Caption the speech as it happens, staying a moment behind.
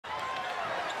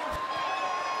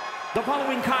The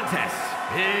following contest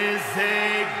is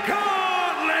a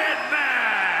gauntlet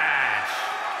match.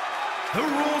 The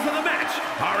rules of the match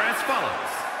are as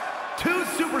follows. 2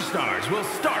 superstars will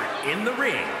start in the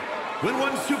ring. When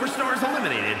one superstar is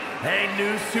eliminated, a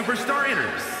new superstar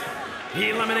enters.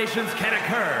 Eliminations can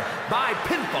occur by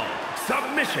pinfall,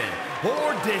 submission,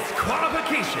 or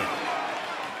disqualification.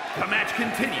 The match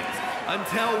continues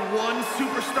until one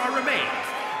superstar remains,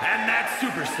 and that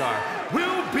superstar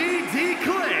will be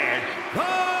declared the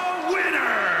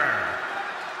winner!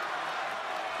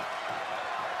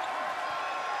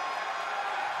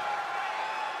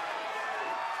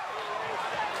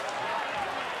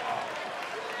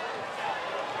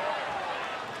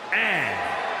 And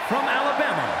from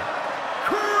Alabama,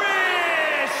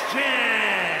 Christian!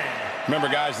 Remember,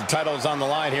 guys, the title is on the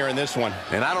line here in this one.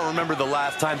 And I don't remember the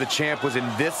last time the champ was in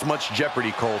this much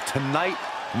jeopardy, Cole. Tonight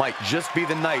might just be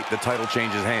the night the title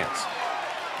changes hands.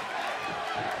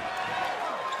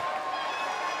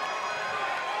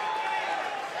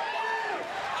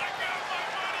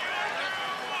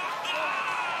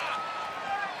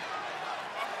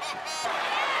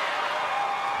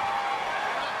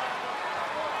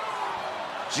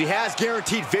 She has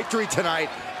guaranteed victory tonight.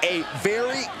 A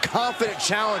very confident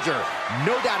challenger,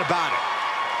 no doubt about it.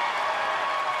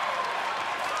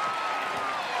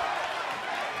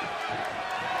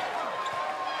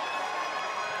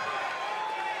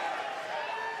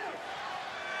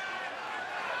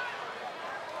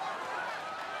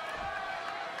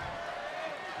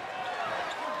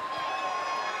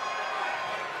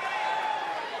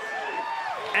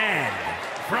 And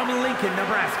from Lincoln,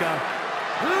 Nebraska,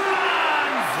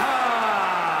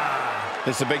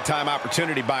 This is a big-time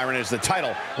opportunity, Byron, as the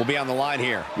title will be on the line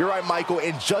here. You're right, Michael,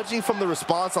 and judging from the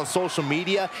response on social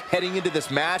media heading into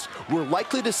this match, we're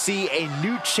likely to see a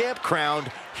new champ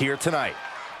crowned here tonight.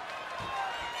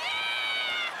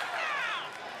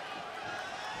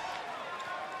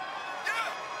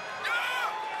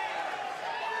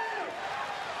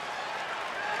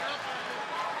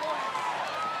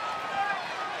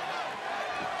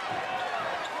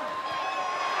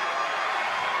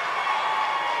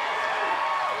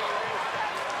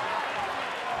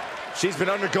 She's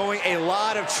been undergoing a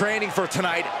lot of training for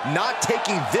tonight, not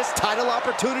taking this title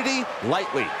opportunity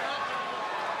lightly.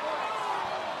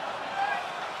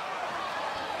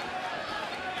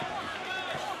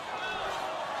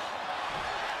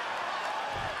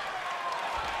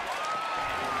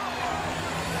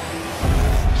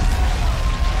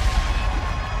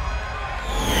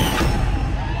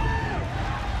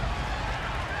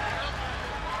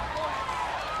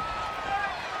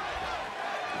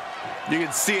 You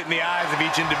can see it in the eyes of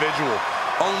each individual.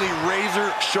 Only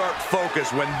razor-sharp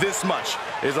focus when this much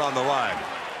is on the line.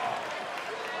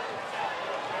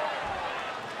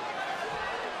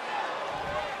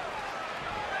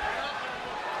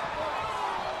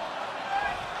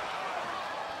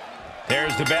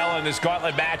 There's the bell, and this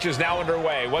gauntlet match is now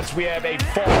underway. Once we have a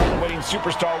fall, winning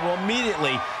superstar will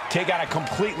immediately take on a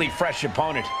completely fresh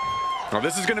opponent. Now,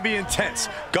 this is going to be intense.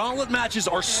 Gauntlet matches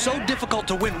are so difficult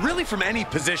to win, really from any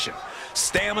position.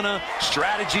 Stamina,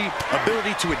 strategy,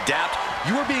 ability to adapt.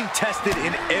 You are being tested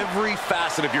in every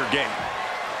facet of your game.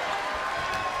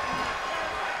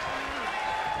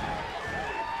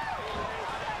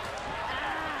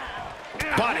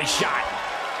 Body shot.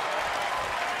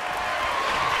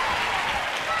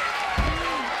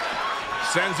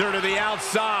 Sends her to the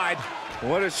outside.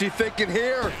 What is she thinking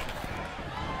here?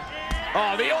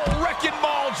 Oh, the old wrecking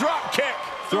ball drop kick.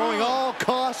 Throwing all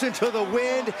caution to the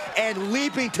wind and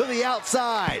leaping to the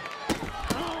outside.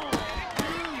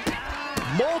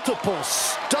 Multiple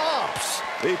stomps.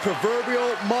 The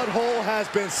proverbial mud hole has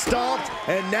been stomped,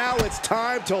 and now it's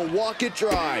time to walk it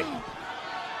dry.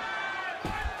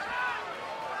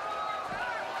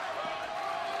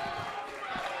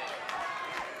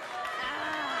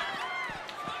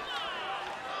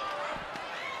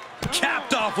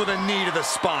 Capped off with a knee to the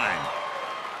spine.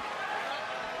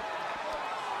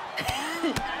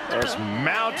 Just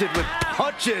mounted with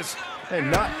punches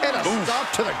and a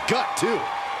stomp to the gut, too.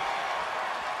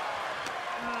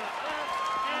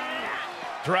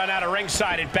 Run out of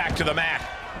ringside and back to the mat.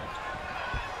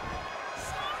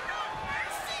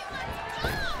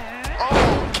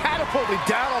 Oh, catapulting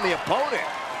down on the opponent.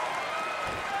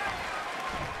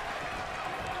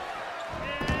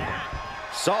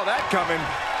 Saw that coming.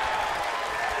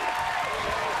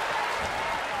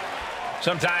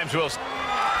 Sometimes we'll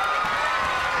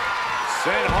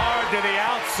send hard to the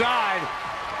outside.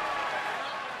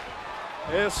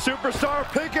 This superstar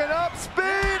picking up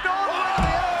speed all the way to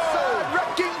the outside.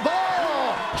 Wrecking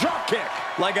ball. Drop kick.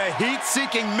 Like a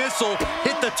heat-seeking missile,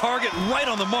 hit the target right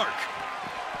on the mark.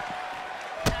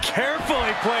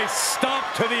 Carefully placed stomp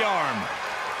to the arm.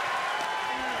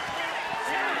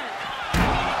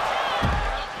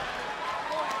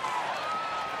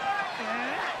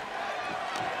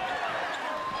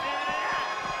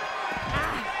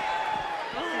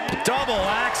 Double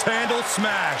axe handle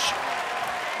smash.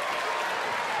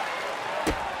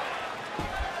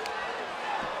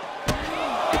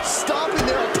 Stopping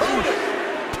their opponent.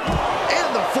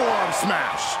 And the forearm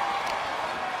smash.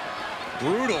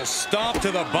 Brutal stomp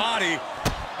to the body.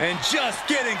 And just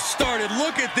getting started.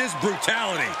 Look at this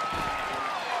brutality.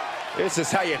 This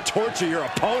is how you torture your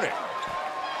opponent.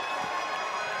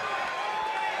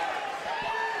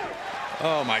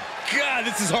 Oh my God,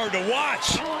 this is hard to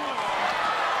watch.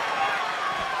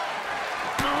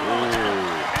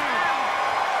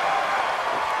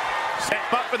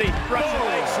 Step up for the Russian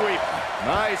leg sweep.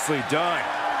 Nicely done.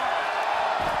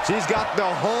 She's got the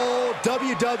whole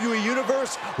WWE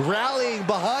Universe rallying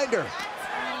behind her.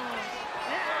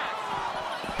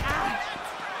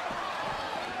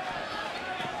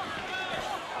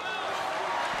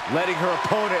 Letting her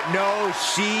opponent know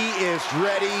she is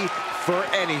ready for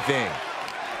anything.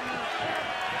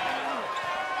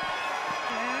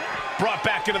 Brought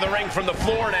back into the ring from the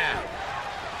floor now.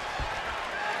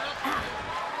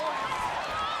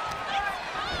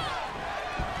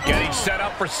 Getting set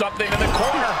up for something in the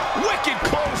corner. Wicked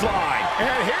clothesline.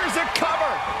 And here's a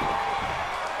cover.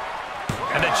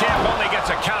 And the champ only gets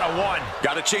a count of one.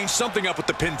 Got to change something up with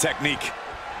the pin technique.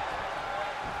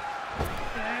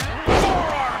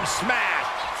 Forearm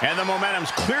smash. And the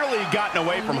momentum's clearly gotten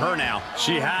away from her now.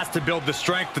 She has to build the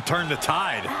strength to turn the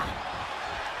tide.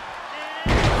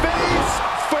 Face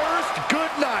first,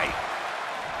 good night.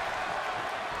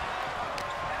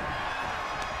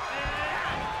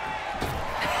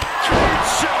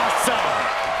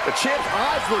 The champ's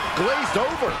eyes look glazed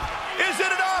over. Is it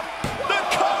enough? The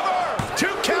cover! 2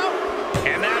 count.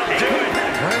 And that'll do it.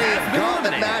 Plenty of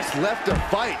gauntlet match left to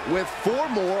fight with 4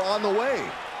 more on the way.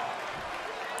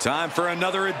 Time for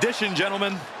another edition,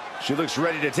 gentlemen. She looks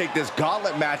ready to take this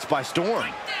gauntlet match by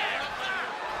storm.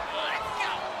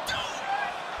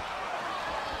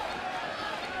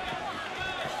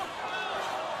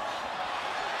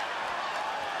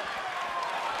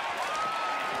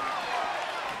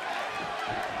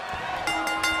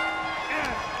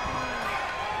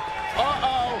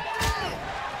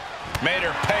 Made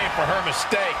her pay for her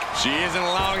mistake. She isn't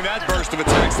allowing that burst of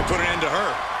attacks to put an end to her.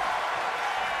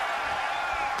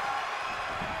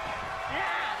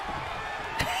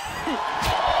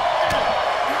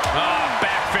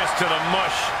 Back fist to the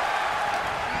mush.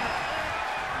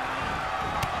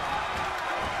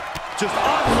 Just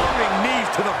unloading knees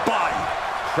to the body.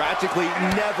 Practically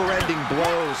never-ending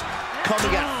blows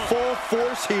coming at full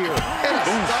force here. And a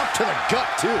stop to the gut,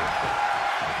 too.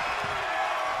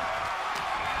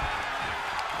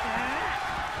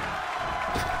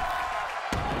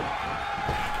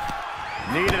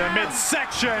 Knee to the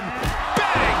midsection.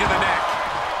 Bang to the neck.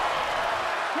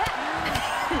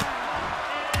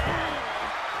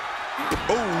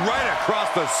 Oh, right across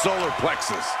the solar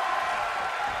plexus.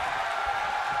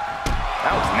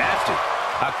 That was nasty.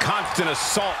 A constant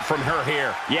assault from her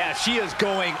here. Yeah, she is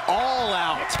going all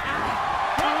out.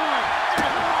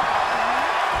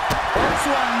 First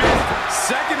one missed.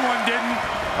 Second one didn't.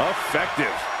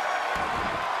 Effective.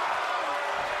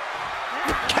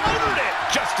 Countered it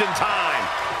just in time.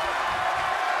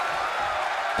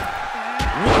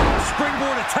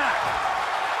 Springboard attack.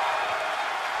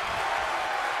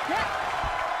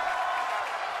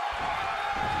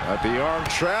 At the arm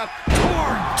trap.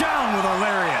 Torn down with a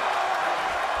lariat.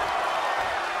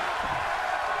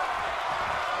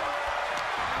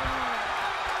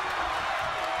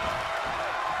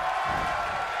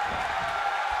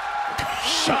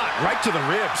 Shot right to the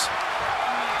ribs.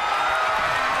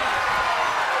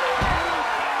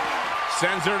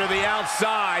 Sends her to the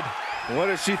outside. What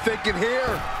is she thinking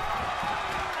here?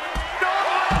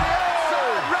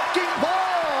 Wrecking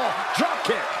ball! Drop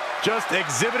kick. Just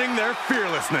exhibiting their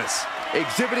fearlessness.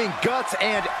 Exhibiting guts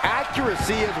and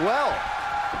accuracy as well.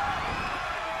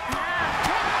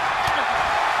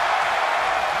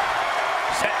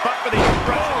 Set up for the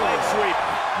Russian leg sweep.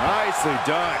 Nicely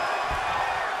done.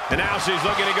 And now she's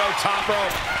looking to go top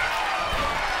rope.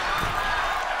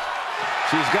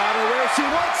 She's got her where she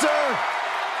wants her.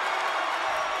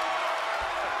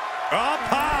 Up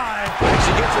high.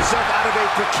 She gets herself out of a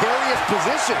precarious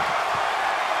position.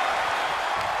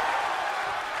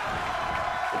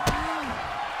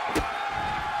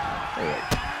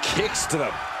 Kicks to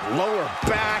the lower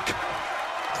back,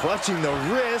 clutching the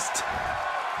wrist.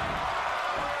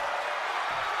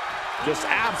 Just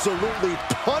absolutely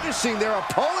punishing their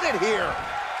opponent here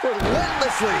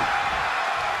relentlessly.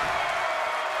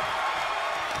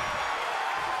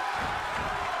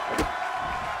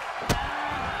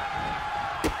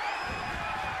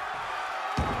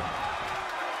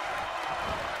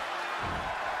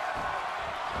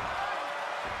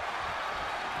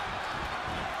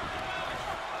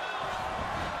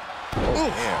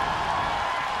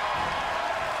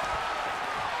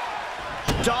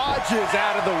 Dodges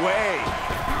out of the way.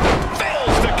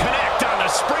 Fails to connect on the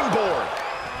springboard.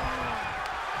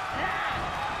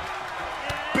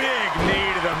 Big knee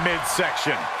to the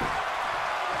midsection.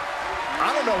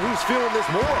 I don't know who's feeling this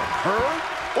more, her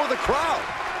or the crowd.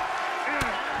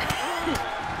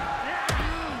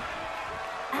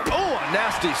 Oh, a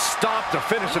nasty stop to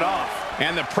finish it off.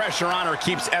 And the pressure on her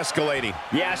keeps escalating.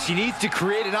 Yeah, she needs to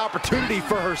create an opportunity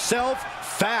for herself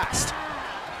fast.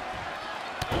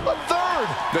 A third.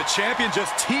 The champion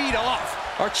just teed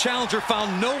off. Our challenger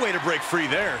found no way to break free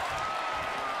there.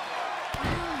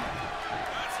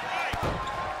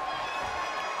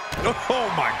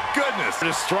 Oh, my goodness.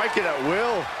 Just strike it at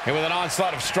will. And with an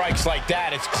onslaught of strikes like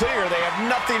that, it's clear they have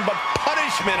nothing but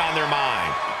punishment on their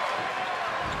mind.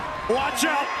 Watch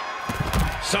out.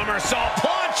 Somersault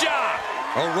plancha.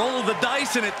 A roll of the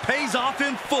dice, and it pays off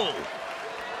in full.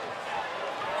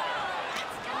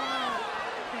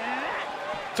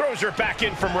 Throws her back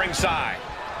in from ringside.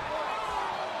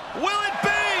 Will it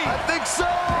be? I think so.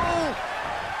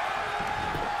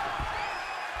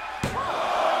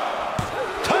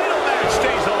 Title match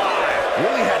stays alive.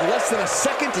 Really had less than a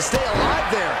second to stay alive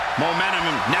there. Momentum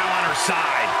now on her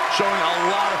side. Showing a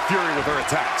lot of fury with her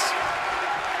attacks.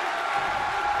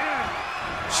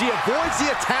 She avoids the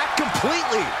attack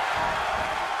completely.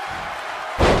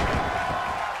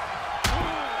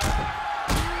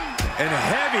 And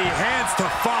heavy hands to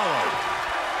follow.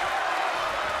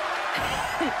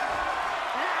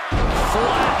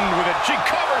 Flattened with it. She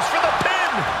covers for the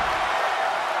pin.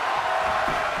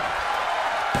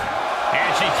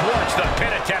 And she thwarts the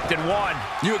pin attempt in one.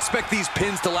 You expect these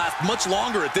pins to last much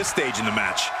longer at this stage in the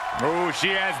match. Oh, she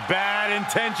has bad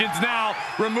intentions now.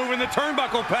 Removing the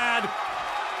turnbuckle pad.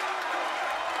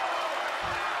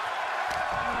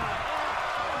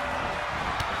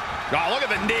 Oh, look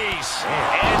at the knees.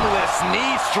 Endless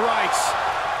knee strikes.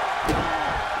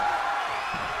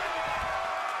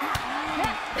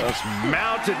 Just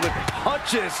mounted with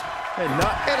punches and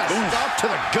a stop to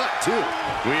the gut, too.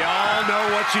 We all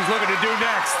know what she's looking to do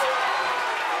next.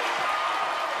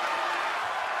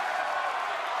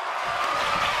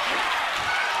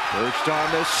 Perched on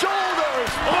the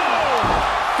shoulders. Oh!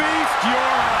 Feast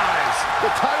your eyes.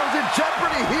 The title's in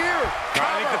jeopardy here.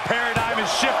 I think the paradigm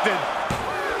has shifted.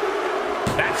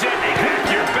 That's it. Pack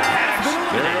your bags.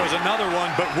 There goes another one,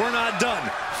 but we're not done.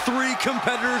 3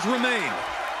 competitors remain.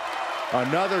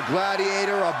 Another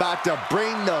gladiator about to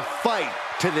bring the fight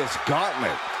to this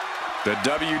gauntlet. The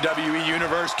WWE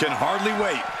Universe can hardly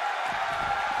wait.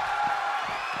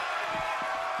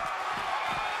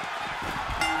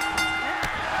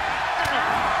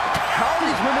 How are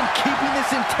these women keeping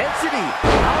this intensity?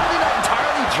 How are they not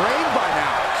entirely drained by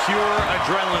now? Pure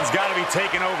adrenaline's got to be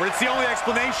taken over. It's the only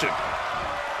explanation.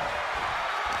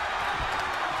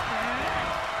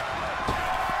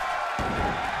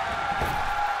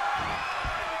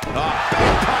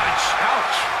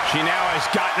 She now has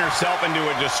gotten herself into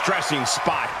a distressing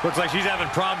spot. Looks like she's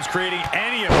having problems creating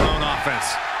any of her own offense.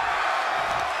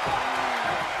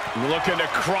 Looking to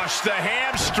crush the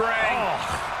hamstring.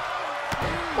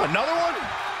 Oh. Another one?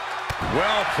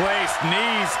 Well-placed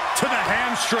knees to the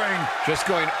hamstring. Just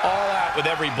going all out with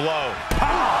every blow.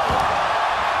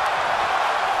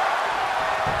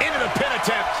 Into the pin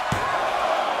attempt.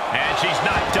 And she's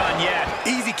not done yet.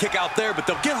 Easy kick out there, but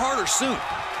they'll get harder soon.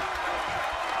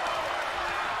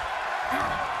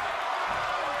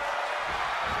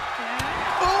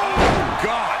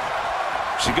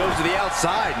 She goes to the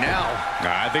outside now.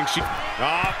 I think she...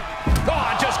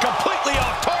 just completely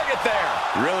off target there.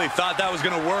 Really thought that was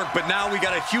going to work, but now we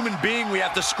got a human being we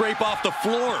have to scrape off the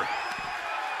floor.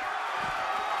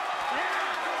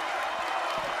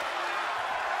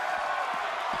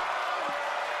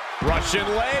 Russian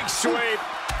leg sweep.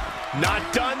 Not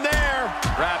done there.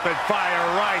 Rapid fire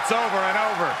rights over and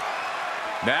over.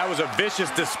 That was a vicious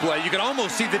display. You could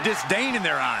almost see the disdain in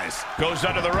their eyes. Goes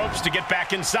under the ropes to get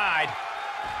back inside.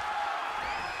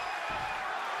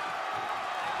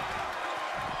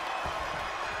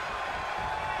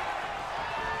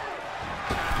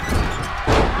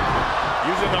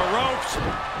 Using the ropes.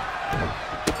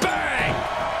 Bang!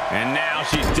 And now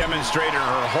she's demonstrated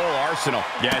her whole arsenal.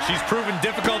 Yeah, she's proven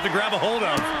difficult to grab a hold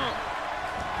of.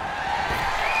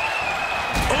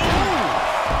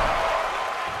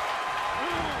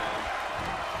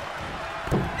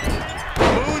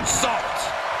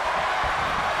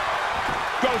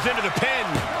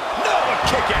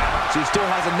 She still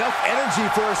has enough energy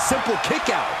for a simple kick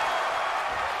out.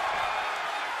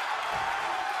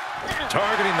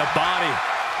 Targeting the body.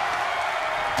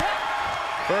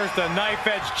 First a knife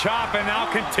edge chop, and now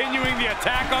continuing the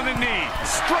attack on the knee.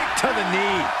 Straight to the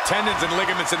knee. Tendons and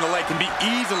ligaments in the leg can be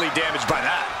easily damaged by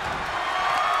that.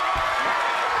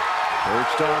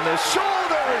 Perched on the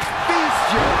shoulders. Feast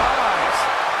your eyes.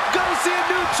 Gonna see a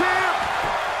new champ.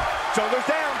 Shoulders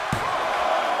down.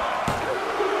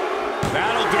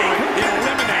 That'll do it.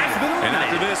 Eliminated. And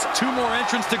after this, 2 more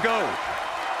entrants to go.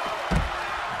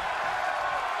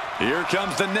 Here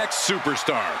comes the next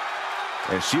superstar.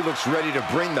 And she looks ready to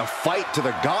bring the fight to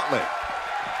the gauntlet.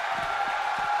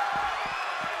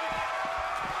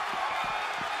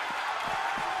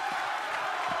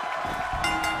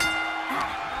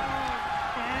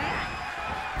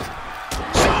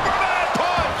 Superman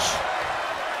punch!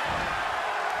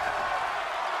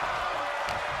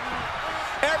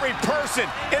 Every person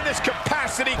in this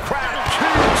capacity crowd.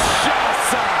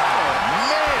 Kinshasa!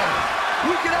 Man,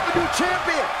 we can have a new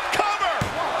champion. Cover!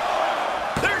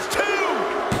 There's 2!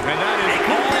 And that is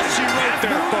all she wrote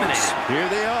there, folks. Here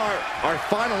they are, our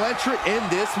final entrant in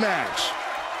this match.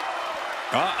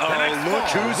 Look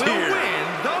who's here.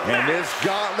 And this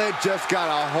gauntlet just got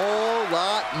a whole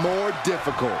lot more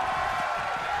difficult.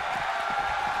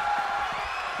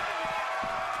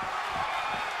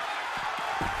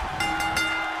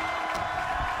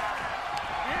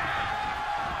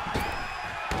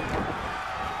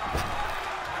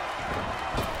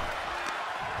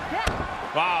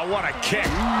 Wow, what a kick.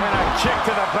 And a kick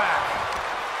to the back.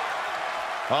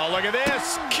 Oh, look at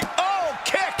this. Oh,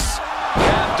 kicks.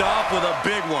 Capped off with a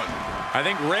big one. I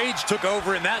think rage took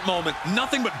over in that moment.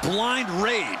 Nothing but blind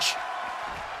rage.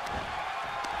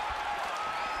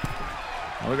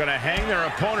 We're going to hang their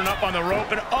opponent up on the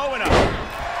rope and and up.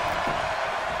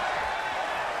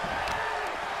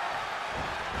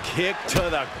 Kick to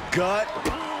the gut.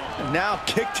 Now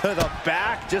kick to the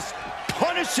back. Just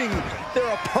punishing their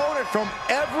opponent from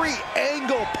every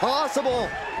angle possible.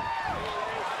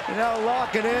 And now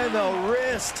locking in the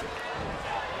wrist.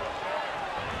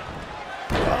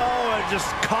 Oh, and just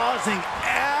causing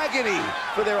agony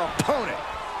for their opponent.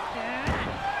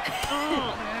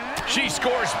 She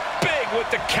scores big with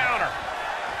the counter.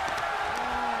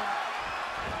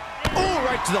 Oh,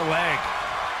 right to the leg.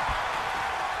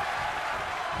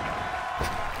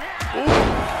 Ooh,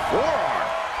 forearm.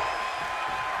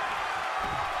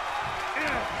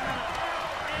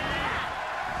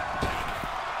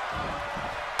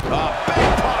 Big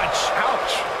punch.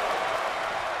 Ouch.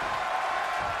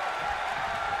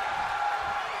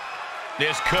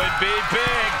 This could be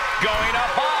big. Going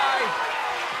up high.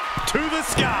 To the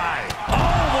sky.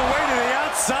 All the way to the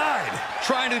outside.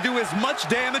 Trying to do as much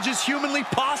damage as humanly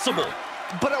possible.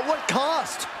 But at what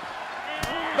cost?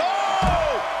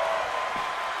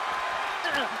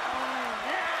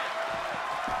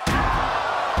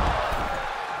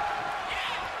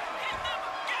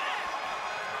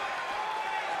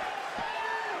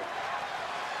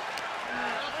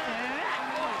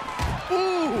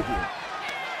 Ooh.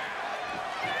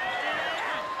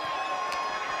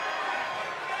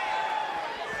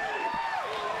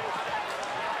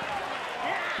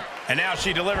 And now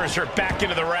she delivers her back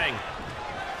into the ring.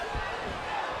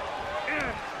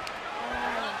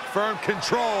 Firm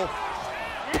control.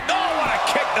 Oh, what a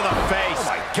kick to the face. Oh,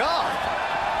 my God.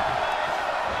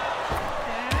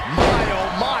 My, oh,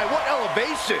 my, what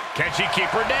elevation. Can she keep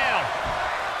her down?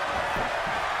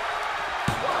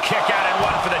 Kick out and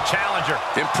one for the challenger.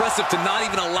 Impressive to not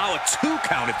even allow a 2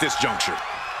 count at this juncture.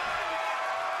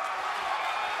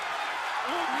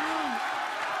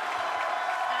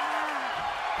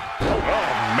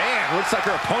 Oh, man, looks like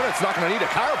her opponent's not going to need a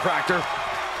chiropractor.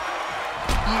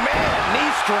 Man,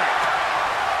 knee strike.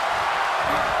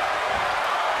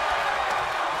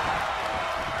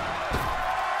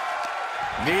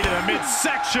 Knee to the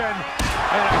midsection,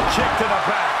 and a kick to the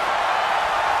back.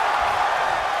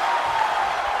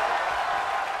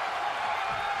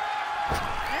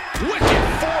 Wicked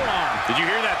forearm. Did you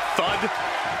hear that thud?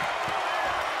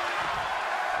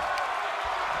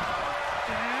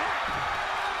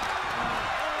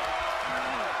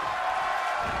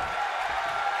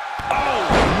 Oh,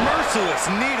 merciless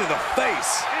knee to the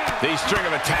face. These string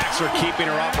of attacks are keeping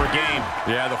her off her game.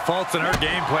 Yeah, the faults in her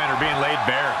game plan are being laid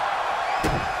bare.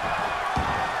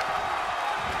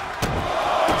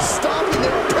 Stopping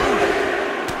their opponent.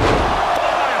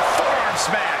 Oh, and a forearm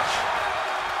smash.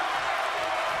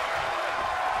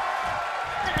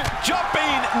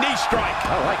 Jumping knee strike.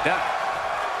 I like that.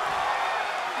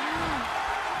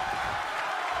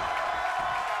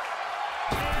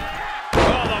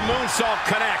 Oh, the moonsault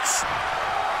connects.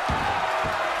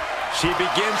 She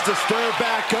begins to stir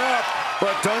back up,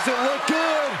 but doesn't look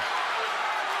good.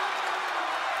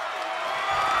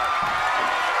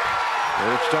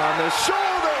 Perched on the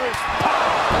shoulders.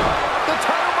 The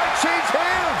title might change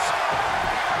hands.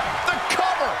 The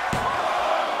cover.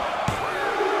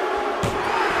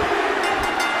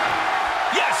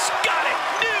 Yes, got it.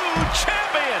 New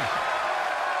champion.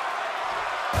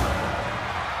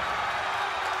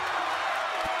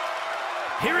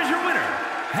 Here is your winner,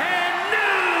 and